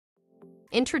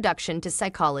Introduction to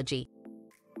Psychology.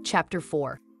 Chapter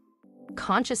 4.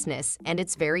 Consciousness and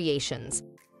its Variations.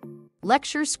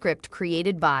 Lecture script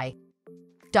created by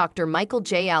Dr. Michael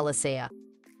J. Alicea,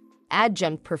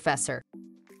 Adjunct Professor,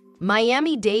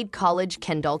 Miami-Dade College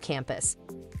Kendall Campus,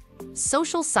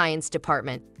 Social Science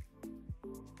Department.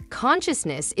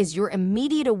 Consciousness is your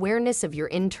immediate awareness of your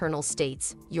internal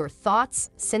states, your thoughts,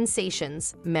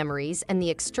 sensations, memories, and the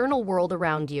external world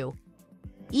around you.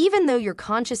 Even though your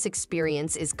conscious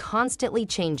experience is constantly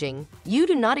changing, you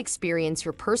do not experience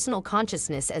your personal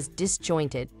consciousness as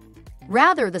disjointed.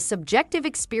 Rather, the subjective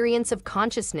experience of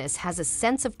consciousness has a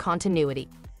sense of continuity.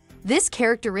 This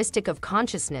characteristic of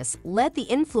consciousness led the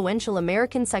influential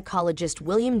American psychologist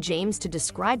William James to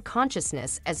describe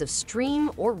consciousness as a stream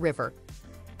or river.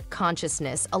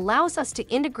 Consciousness allows us to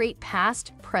integrate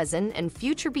past, present, and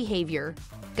future behavior,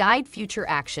 guide future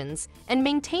actions, and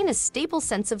maintain a stable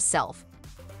sense of self.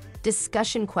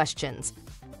 Discussion questions.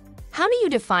 How do you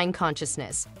define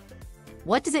consciousness?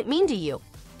 What does it mean to you?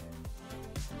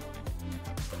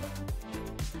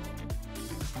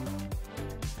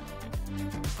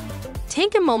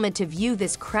 Take a moment to view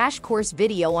this crash course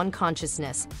video on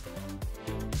consciousness.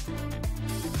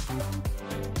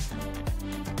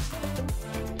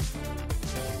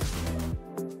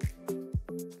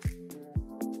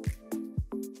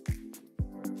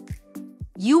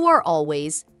 You are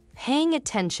always paying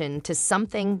attention to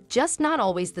something, just not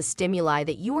always the stimuli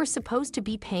that you are supposed to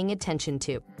be paying attention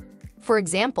to. For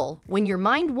example, when your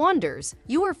mind wanders,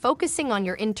 you are focusing on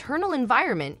your internal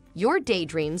environment, your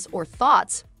daydreams or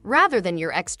thoughts, rather than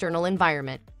your external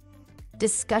environment.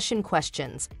 Discussion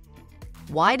questions.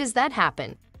 Why does that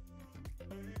happen?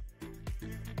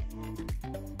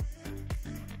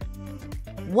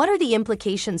 What are the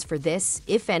implications for this,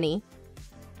 if any?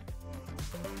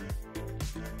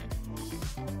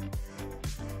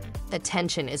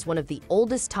 Attention is one of the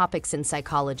oldest topics in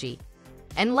psychology.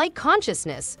 And like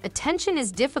consciousness, attention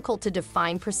is difficult to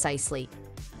define precisely.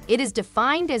 It is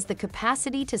defined as the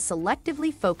capacity to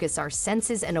selectively focus our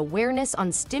senses and awareness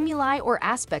on stimuli or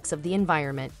aspects of the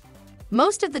environment.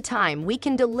 Most of the time, we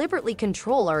can deliberately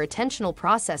control our attentional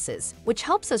processes, which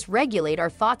helps us regulate our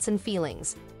thoughts and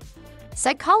feelings.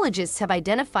 Psychologists have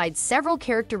identified several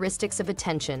characteristics of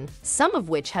attention, some of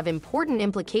which have important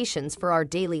implications for our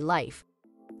daily life.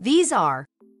 These are: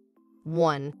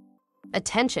 1.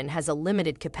 Attention has a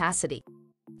limited capacity.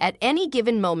 At any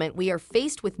given moment, we are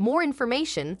faced with more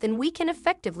information than we can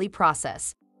effectively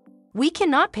process. We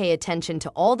cannot pay attention to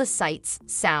all the sights,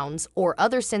 sounds, or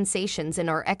other sensations in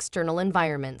our external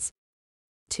environments.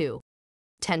 2.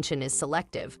 Attention is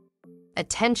selective.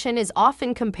 Attention is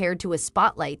often compared to a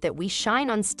spotlight that we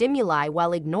shine on stimuli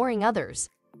while ignoring others.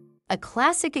 A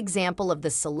classic example of the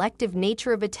selective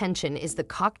nature of attention is the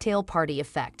cocktail party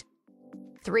effect.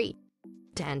 3.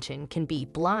 Attention can be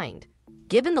blind.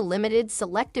 Given the limited,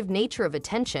 selective nature of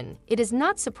attention, it is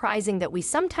not surprising that we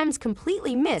sometimes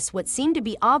completely miss what seem to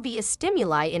be obvious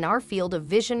stimuli in our field of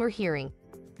vision or hearing.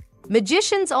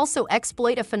 Magicians also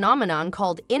exploit a phenomenon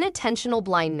called inattentional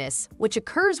blindness, which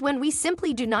occurs when we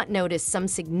simply do not notice some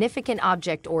significant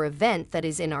object or event that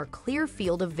is in our clear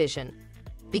field of vision.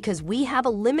 Because we have a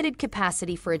limited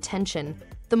capacity for attention,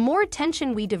 the more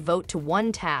attention we devote to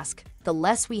one task, the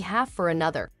less we have for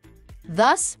another.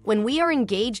 Thus, when we are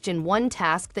engaged in one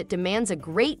task that demands a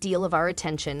great deal of our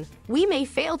attention, we may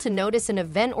fail to notice an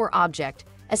event or object,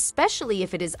 especially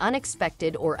if it is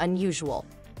unexpected or unusual.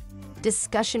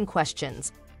 Discussion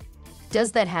questions.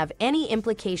 Does that have any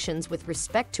implications with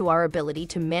respect to our ability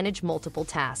to manage multiple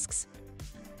tasks?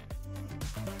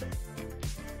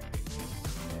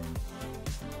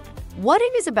 What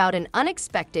it is about an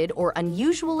unexpected or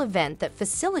unusual event that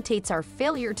facilitates our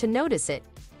failure to notice it?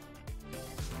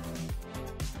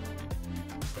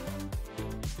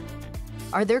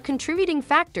 Are there contributing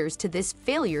factors to this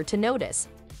failure to notice?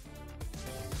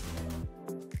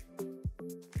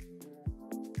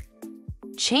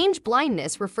 Change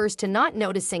blindness refers to not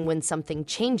noticing when something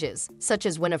changes, such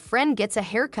as when a friend gets a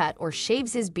haircut or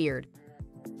shaves his beard.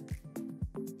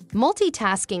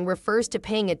 Multitasking refers to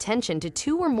paying attention to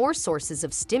two or more sources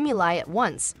of stimuli at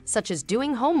once, such as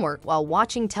doing homework while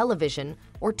watching television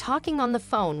or talking on the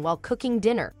phone while cooking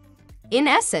dinner. In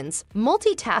essence,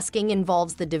 multitasking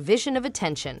involves the division of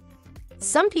attention.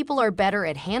 Some people are better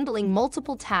at handling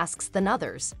multiple tasks than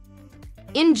others.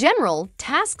 In general,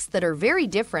 tasks that are very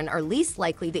different are least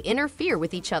likely to interfere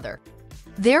with each other.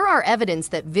 There are evidence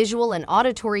that visual and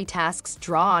auditory tasks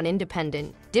draw on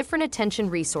independent, different attention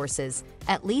resources,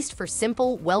 at least for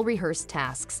simple, well-rehearsed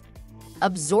tasks.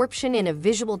 Absorption in a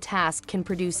visual task can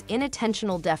produce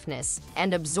inattentional deafness,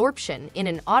 and absorption in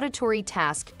an auditory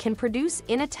task can produce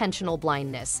inattentional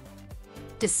blindness.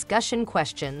 Discussion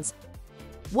questions.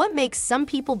 What makes some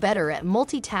people better at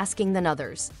multitasking than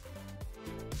others?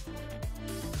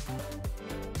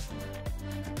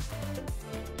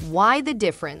 Why the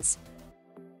difference?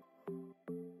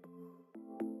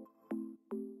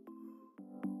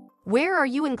 Where are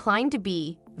you inclined to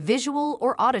be, visual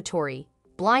or auditory?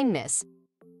 Blindness.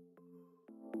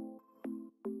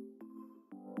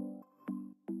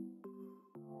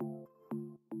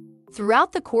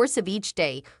 Throughout the course of each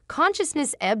day,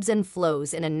 consciousness ebbs and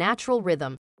flows in a natural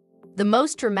rhythm. The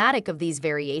most dramatic of these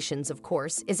variations, of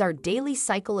course, is our daily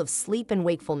cycle of sleep and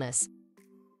wakefulness.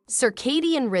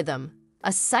 Circadian rhythm,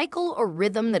 a cycle or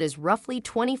rhythm that is roughly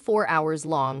 24 hours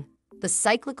long, the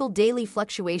cyclical daily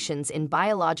fluctuations in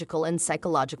biological and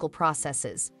psychological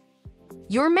processes.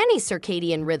 Your many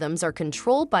circadian rhythms are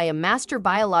controlled by a master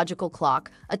biological clock,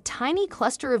 a tiny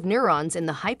cluster of neurons in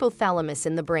the hypothalamus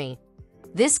in the brain.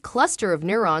 This cluster of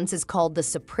neurons is called the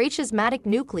suprachiasmatic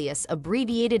nucleus,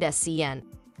 abbreviated SCN.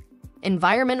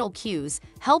 Environmental cues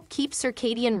help keep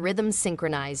circadian rhythms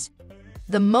synchronized.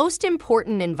 The most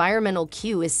important environmental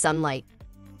cue is sunlight.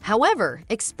 However,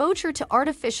 exposure to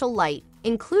artificial light,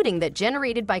 including that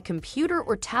generated by computer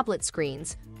or tablet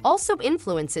screens, also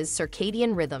influences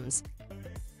circadian rhythms.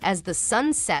 As the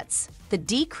sun sets, the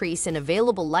decrease in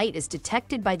available light is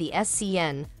detected by the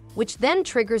SCN, which then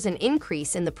triggers an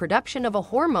increase in the production of a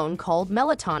hormone called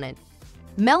melatonin.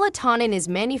 Melatonin is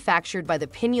manufactured by the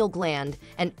pineal gland,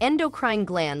 an endocrine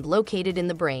gland located in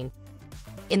the brain.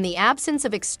 In the absence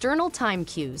of external time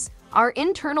cues, our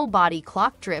internal body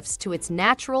clock drifts to its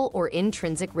natural or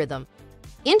intrinsic rhythm.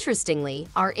 Interestingly,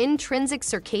 our intrinsic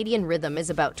circadian rhythm is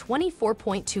about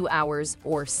 24.2 hours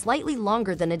or slightly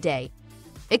longer than a day.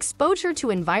 Exposure to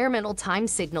environmental time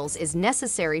signals is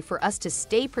necessary for us to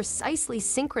stay precisely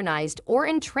synchronized or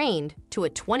entrained to a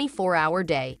 24-hour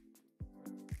day.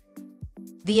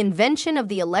 The invention of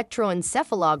the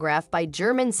electroencephalograph by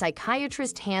German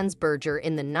psychiatrist Hans Berger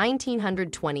in the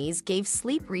 1920s gave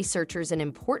sleep researchers an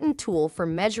important tool for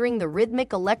measuring the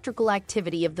rhythmic electrical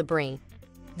activity of the brain.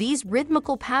 These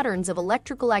rhythmical patterns of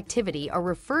electrical activity are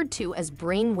referred to as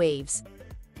brain waves.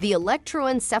 The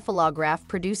electroencephalograph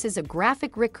produces a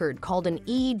graphic record called an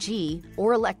EEG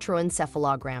or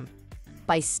electroencephalogram.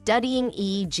 By studying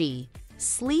EEG,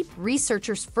 sleep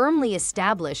researchers firmly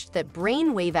established that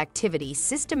brainwave activity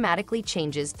systematically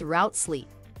changes throughout sleep.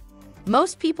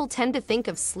 Most people tend to think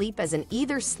of sleep as an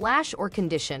either/or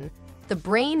condition. The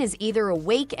brain is either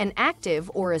awake and active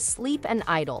or asleep and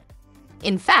idle.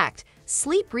 In fact,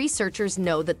 sleep researchers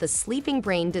know that the sleeping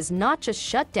brain does not just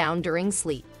shut down during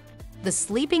sleep. The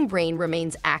sleeping brain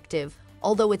remains active,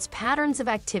 although its patterns of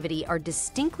activity are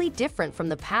distinctly different from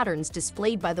the patterns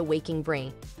displayed by the waking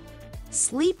brain.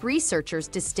 Sleep researchers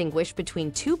distinguish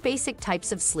between two basic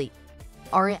types of sleep.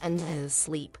 REM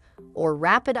sleep, or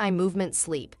rapid eye movement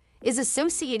sleep, is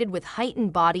associated with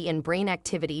heightened body and brain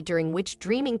activity during which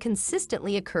dreaming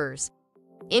consistently occurs.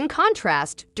 In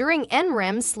contrast, during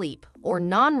NREM sleep, or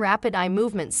non-rapid eye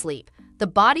movement sleep, the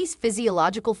body's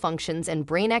physiological functions and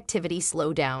brain activity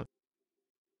slow down.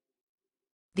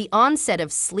 The onset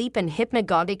of sleep and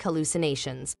hypnagogic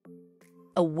hallucinations.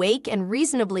 Awake and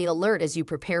reasonably alert as you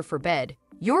prepare for bed,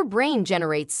 your brain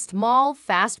generates small,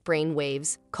 fast brain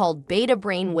waves called beta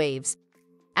brain waves.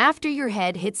 After your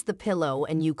head hits the pillow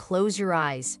and you close your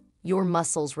eyes, your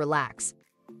muscles relax.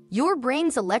 Your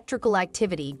brain's electrical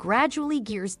activity gradually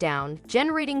gears down,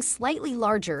 generating slightly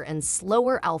larger and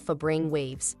slower alpha brain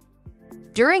waves.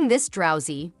 During this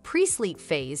drowsy, pre-sleep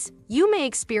phase, you may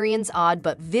experience odd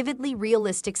but vividly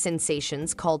realistic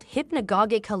sensations called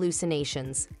hypnagogic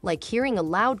hallucinations, like hearing a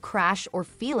loud crash or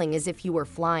feeling as if you were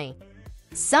flying.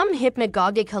 Some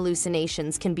hypnagogic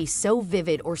hallucinations can be so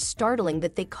vivid or startling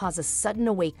that they cause a sudden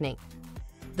awakening.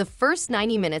 The first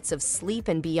 90 minutes of sleep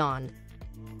and beyond.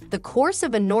 The course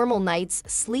of a normal night's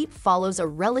sleep follows a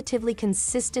relatively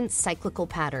consistent cyclical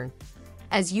pattern.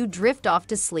 As you drift off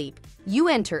to sleep, you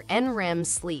enter NREM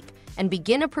sleep and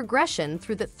begin a progression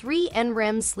through the 3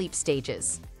 NREM sleep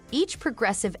stages. Each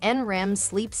progressive NREM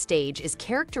sleep stage is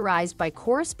characterized by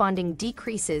corresponding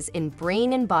decreases in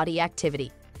brain and body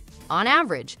activity. On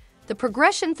average, the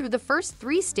progression through the first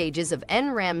 3 stages of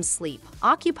NREM sleep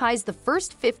occupies the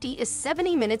first 50 to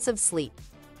 70 minutes of sleep.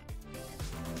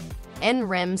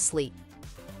 NREM sleep.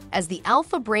 As the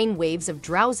alpha brain waves of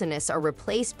drowsiness are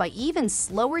replaced by even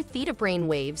slower theta brain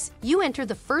waves, you enter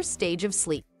the first stage of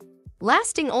sleep.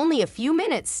 Lasting only a few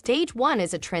minutes, stage 1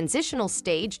 is a transitional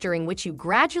stage during which you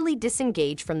gradually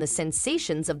disengage from the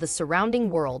sensations of the surrounding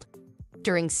world.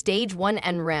 During Stage 1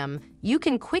 NREM, you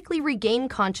can quickly regain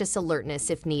conscious alertness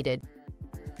if needed.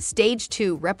 Stage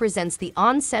 2 represents the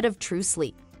onset of true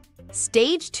sleep.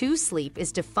 Stage 2 sleep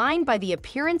is defined by the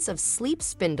appearance of sleep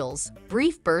spindles,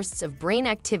 brief bursts of brain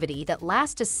activity that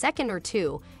last a second or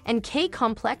two, and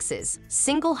K-complexes,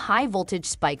 single high-voltage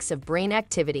spikes of brain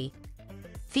activity.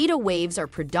 Theta waves are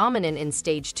predominant in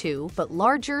Stage 2, but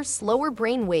larger, slower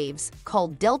brain waves,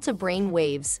 called delta brain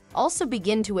waves, also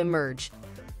begin to emerge.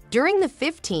 During the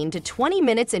 15 to 20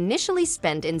 minutes initially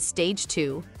spent in Stage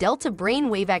 2, delta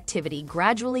brainwave activity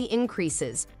gradually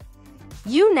increases.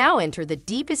 You now enter the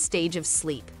deepest stage of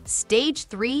sleep, Stage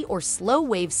 3 or slow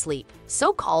wave sleep,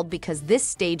 so called because this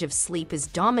stage of sleep is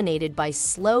dominated by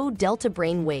slow delta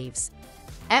brain waves.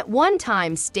 At one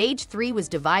time, Stage 3 was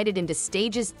divided into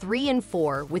Stages 3 and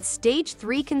 4, with Stage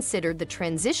 3 considered the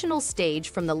transitional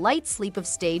stage from the light sleep of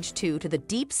Stage 2 to the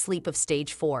deep sleep of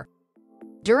Stage 4.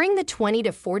 During the 20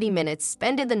 to 40 minutes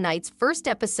spent in the night's first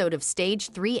episode of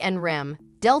Stage 3 NREM,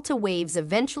 delta waves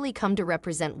eventually come to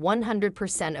represent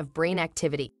 100% of brain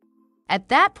activity. At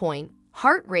that point,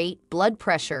 heart rate, blood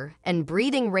pressure, and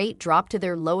breathing rate drop to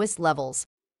their lowest levels.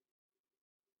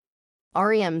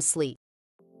 REM sleep.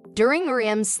 During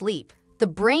REM sleep, the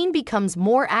brain becomes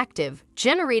more active,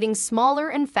 generating smaller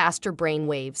and faster brain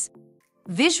waves.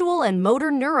 Visual and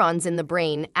motor neurons in the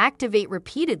brain activate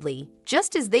repeatedly,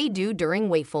 just as they do during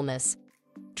wakefulness.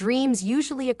 Dreams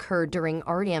usually occur during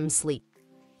REM sleep.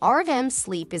 REM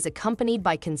sleep is accompanied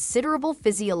by considerable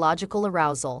physiological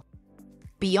arousal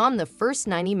beyond the first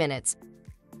 90 minutes.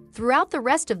 Throughout the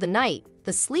rest of the night,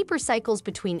 the sleeper cycles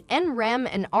between NREM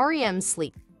and REM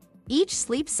sleep. Each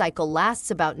sleep cycle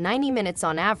lasts about 90 minutes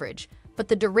on average, but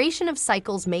the duration of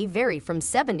cycles may vary from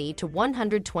 70 to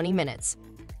 120 minutes.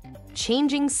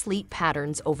 Changing sleep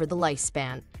patterns over the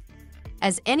lifespan.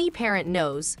 As any parent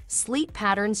knows, sleep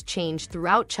patterns change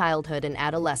throughout childhood and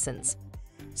adolescence.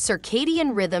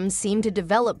 Circadian rhythms seem to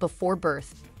develop before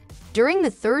birth. During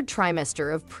the third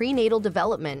trimester of prenatal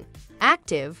development,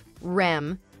 active,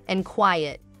 REM, and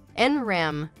quiet,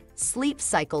 NREM, sleep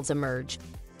cycles emerge.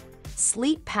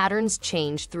 Sleep patterns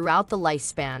change throughout the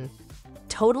lifespan.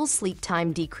 Total sleep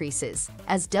time decreases,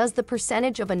 as does the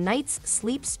percentage of a night's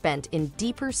sleep spent in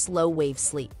deeper slow-wave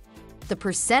sleep. The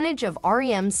percentage of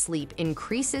REM sleep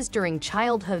increases during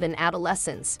childhood and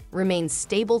adolescence, remains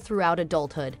stable throughout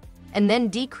adulthood, and then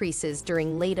decreases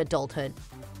during late adulthood.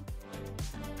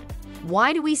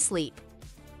 Why do we sleep?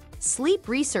 Sleep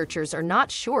researchers are not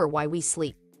sure why we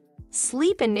sleep.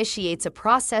 Sleep initiates a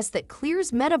process that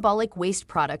clears metabolic waste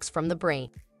products from the brain.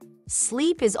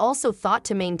 Sleep is also thought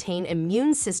to maintain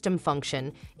immune system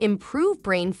function, improve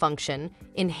brain function,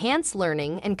 enhance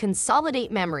learning and consolidate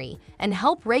memory, and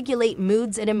help regulate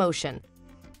moods and emotion.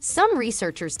 Some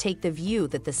researchers take the view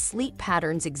that the sleep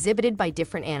patterns exhibited by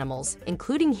different animals,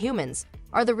 including humans,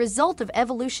 are the result of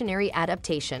evolutionary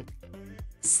adaptation.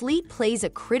 Sleep plays a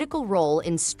critical role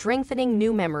in strengthening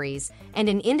new memories and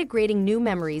in integrating new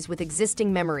memories with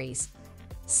existing memories.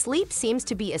 Sleep seems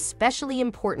to be especially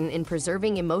important in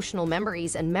preserving emotional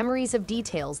memories and memories of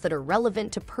details that are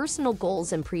relevant to personal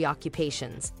goals and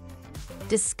preoccupations.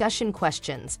 Discussion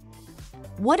questions.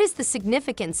 What is the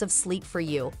significance of sleep for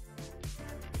you?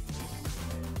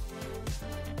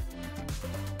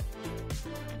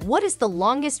 What is the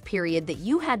longest period that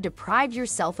you had deprived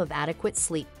yourself of adequate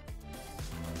sleep?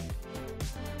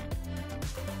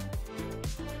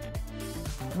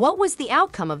 What was the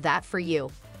outcome of that for you,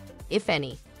 if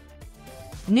any?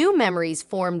 New memories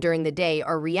formed during the day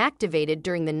are reactivated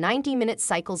during the 90-minute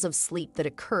cycles of sleep that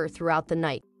occur throughout the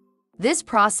night. This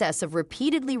process of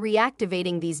repeatedly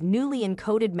reactivating these newly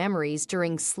encoded memories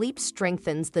during sleep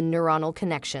strengthens the neuronal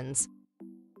connections.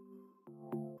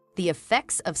 The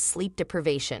effects of sleep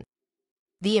deprivation.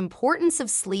 The importance of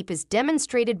sleep is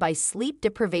demonstrated by sleep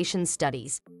deprivation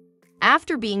studies.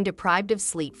 After being deprived of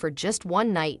sleep for just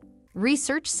one night,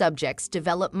 research subjects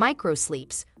develop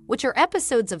microsleeps, which are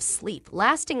episodes of sleep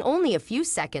lasting only a few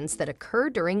seconds that occur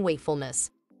during wakefulness.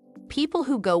 People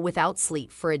who go without sleep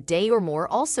for a day or more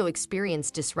also experience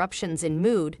disruptions in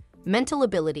mood, mental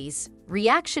abilities,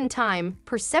 reaction time,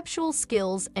 perceptual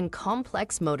skills, and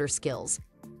complex motor skills.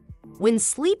 When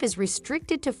sleep is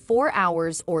restricted to 4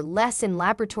 hours or less in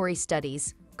laboratory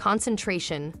studies,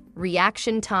 concentration,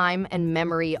 reaction time, and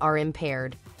memory are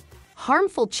impaired.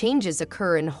 Harmful changes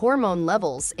occur in hormone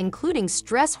levels, including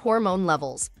stress hormone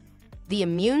levels. The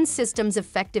immune system's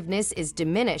effectiveness is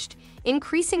diminished,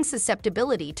 increasing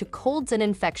susceptibility to colds and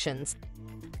infections.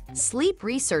 Sleep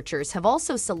researchers have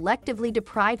also selectively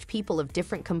deprived people of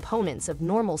different components of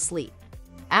normal sleep.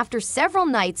 After several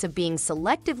nights of being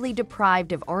selectively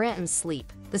deprived of REM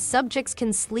sleep, the subjects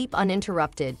can sleep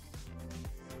uninterrupted.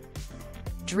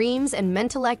 Dreams and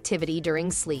mental activity during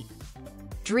sleep.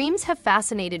 Dreams have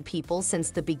fascinated people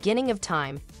since the beginning of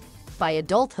time. By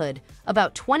adulthood,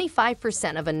 about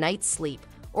 25% of a night's sleep,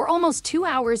 or almost 2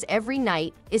 hours every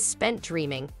night, is spent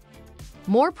dreaming.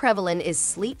 More prevalent is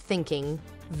sleep thinking,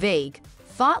 vague,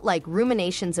 thought-like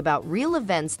ruminations about real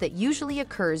events that usually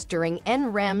occurs during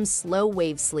NREM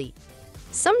slow-wave sleep.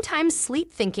 Sometimes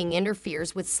sleep thinking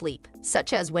interferes with sleep,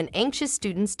 such as when anxious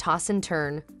students toss and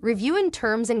turn, reviewing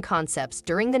terms and concepts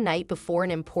during the night before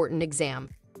an important exam.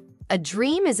 A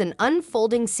dream is an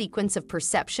unfolding sequence of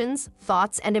perceptions,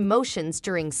 thoughts, and emotions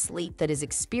during sleep that is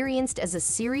experienced as a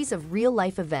series of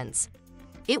real-life events.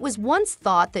 It was once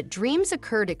thought that dreams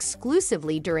occurred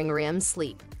exclusively during REM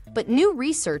sleep, but new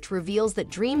research reveals that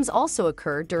dreams also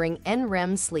occur during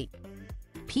NREM sleep.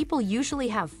 People usually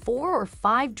have 4 or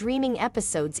 5 dreaming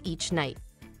episodes each night.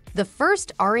 The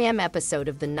first REM episode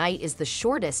of the night is the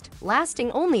shortest,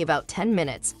 lasting only about 10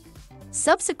 minutes.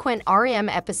 Subsequent REM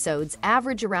episodes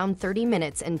average around 30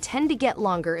 minutes and tend to get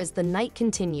longer as the night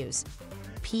continues.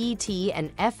 PET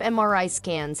and fMRI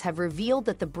scans have revealed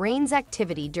that the brain's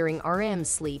activity during REM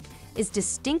sleep is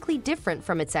distinctly different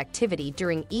from its activity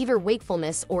during either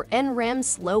wakefulness or NREM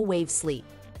slow-wave sleep.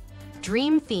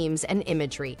 Dream themes and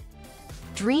imagery.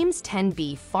 Dreams tend to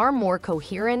be far more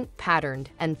coherent, patterned,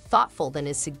 and thoughtful than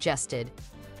is suggested.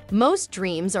 Most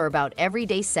dreams are about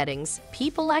everyday settings,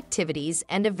 people, activities,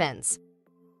 and events.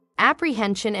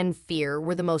 Apprehension and fear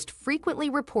were the most frequently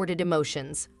reported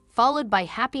emotions, followed by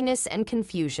happiness and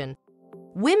confusion.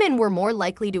 Women were more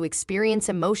likely to experience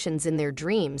emotions in their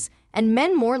dreams, and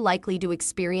men more likely to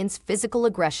experience physical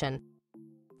aggression.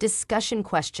 Discussion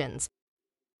questions.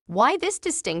 Why this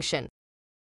distinction?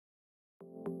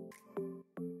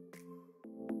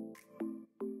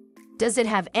 Does it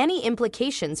have any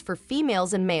implications for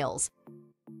females and males?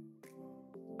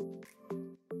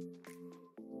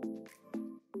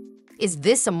 Is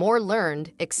this a more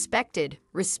learned, expected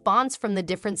response from the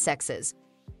different sexes?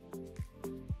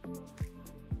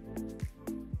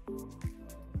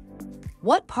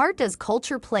 What part does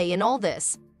culture play in all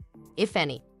this, if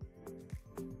any?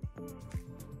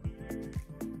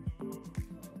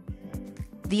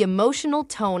 The emotional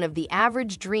tone of the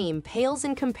average dream pales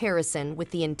in comparison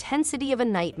with the intensity of a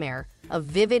nightmare, a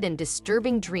vivid and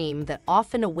disturbing dream that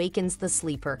often awakens the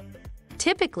sleeper.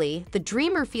 Typically, the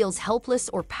dreamer feels helpless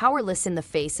or powerless in the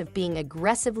face of being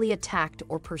aggressively attacked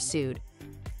or pursued.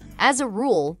 As a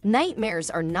rule, nightmares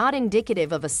are not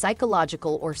indicative of a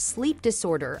psychological or sleep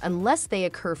disorder unless they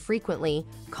occur frequently,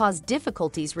 cause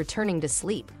difficulties returning to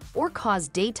sleep, or cause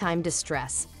daytime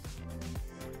distress.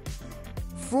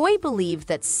 Freud believed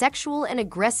that sexual and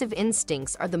aggressive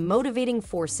instincts are the motivating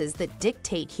forces that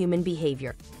dictate human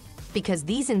behavior. Because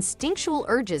these instinctual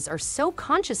urges are so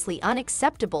consciously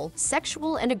unacceptable,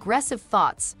 sexual and aggressive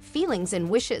thoughts, feelings, and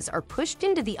wishes are pushed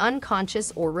into the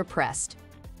unconscious or repressed.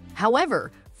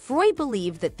 However, Freud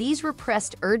believed that these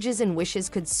repressed urges and wishes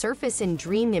could surface in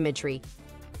dream imagery.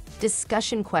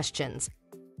 Discussion questions.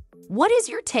 What is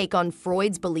your take on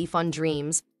Freud's belief on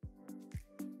dreams?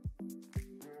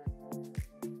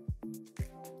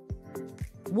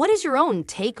 What is your own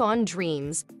take on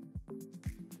dreams?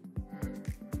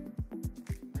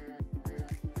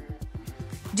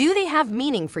 Do they have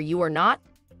meaning for you or not?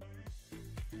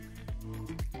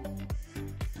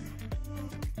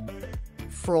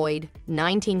 Freud,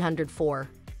 1904,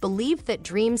 believed that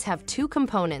dreams have 2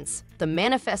 components, the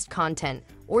manifest content,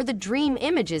 or the dream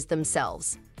images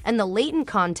themselves, and the latent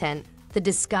content, the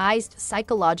disguised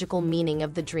psychological meaning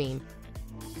of the dream.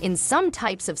 In some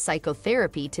types of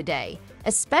psychotherapy today,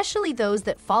 especially those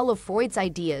that follow Freud's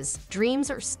ideas, dreams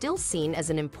are still seen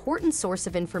as an important source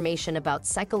of information about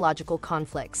psychological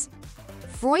conflicts.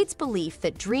 Freud's belief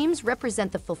that dreams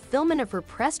represent the fulfillment of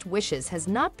repressed wishes has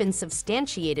not been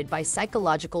substantiated by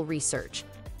psychological research.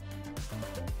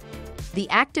 The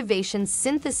activation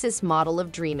synthesis model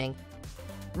of dreaming.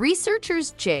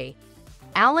 Researchers J.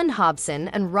 Allen Hobson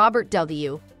and Robert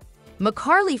W.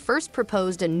 McCarley first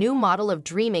proposed a new model of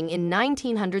dreaming in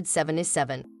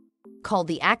 1977, called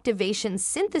the activation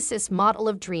synthesis model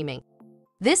of dreaming.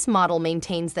 This model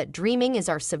maintains that dreaming is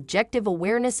our subjective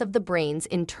awareness of the brain's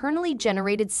internally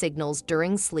generated signals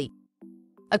during sleep.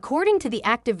 According to the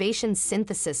activation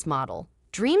synthesis model,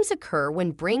 dreams occur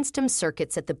when brainstem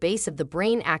circuits at the base of the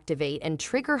brain activate and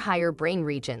trigger higher brain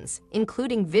regions,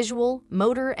 including visual,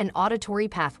 motor, and auditory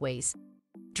pathways.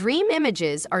 Dream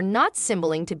images are not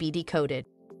symboling to be decoded.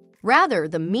 Rather,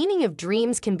 the meaning of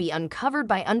dreams can be uncovered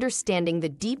by understanding the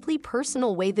deeply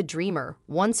personal way the dreamer,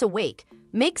 once awake,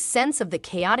 makes sense of the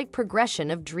chaotic progression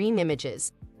of dream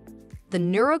images. The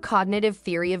neurocognitive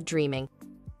theory of dreaming.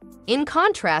 In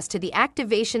contrast to the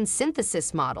activation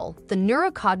synthesis model, the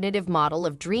neurocognitive model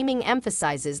of dreaming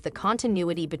emphasizes the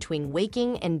continuity between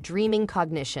waking and dreaming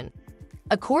cognition.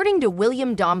 According to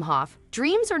William Domhoff,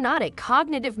 dreams are not a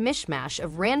cognitive mishmash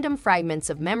of random fragments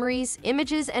of memories,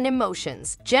 images, and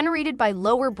emotions generated by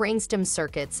lower brainstem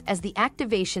circuits as the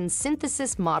activation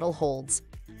synthesis model holds.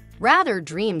 Rather,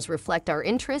 dreams reflect our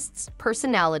interests,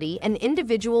 personality, and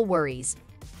individual worries.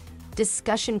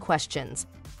 Discussion questions.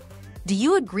 Do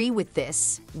you agree with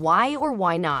this? Why or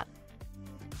why not?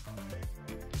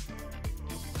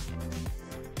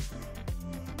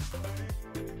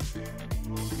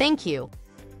 Thank you.